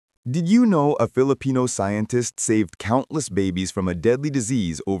Did you know a Filipino scientist saved countless babies from a deadly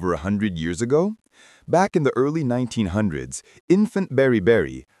disease over 100 years ago? Back in the early 1900s, infant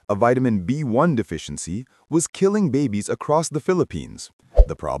beriberi, a vitamin B1 deficiency, was killing babies across the Philippines.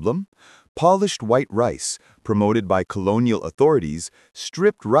 The problem? Polished white rice, promoted by colonial authorities,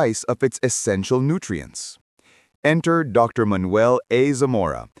 stripped rice of its essential nutrients. Enter Dr. Manuel A.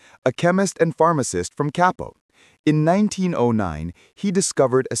 Zamora, a chemist and pharmacist from Capo. In 1909, he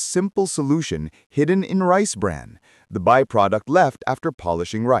discovered a simple solution hidden in rice bran, the byproduct left after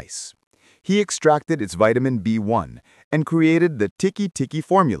polishing rice. He extracted its vitamin B1 and created the Tiki-Tiki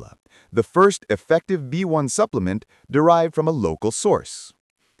formula, the first effective B1 supplement derived from a local source.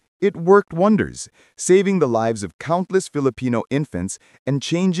 It worked wonders, saving the lives of countless Filipino infants and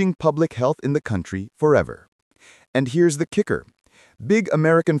changing public health in the country forever. And here's the kicker. Big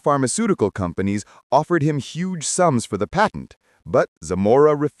American pharmaceutical companies offered him huge sums for the patent, but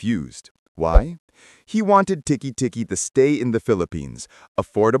Zamora refused. Why? He wanted Tiki-Tiki to stay in the Philippines,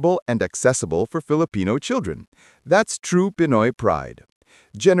 affordable and accessible for Filipino children. That's true Pinoy pride.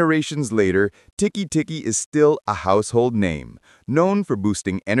 Generations later, Tiki-Tiki is still a household name, known for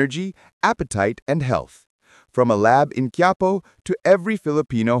boosting energy, appetite, and health. From a lab in Quiapo to every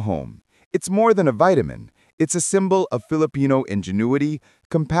Filipino home, it's more than a vitamin. It's a symbol of Filipino ingenuity,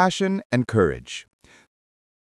 compassion, and courage.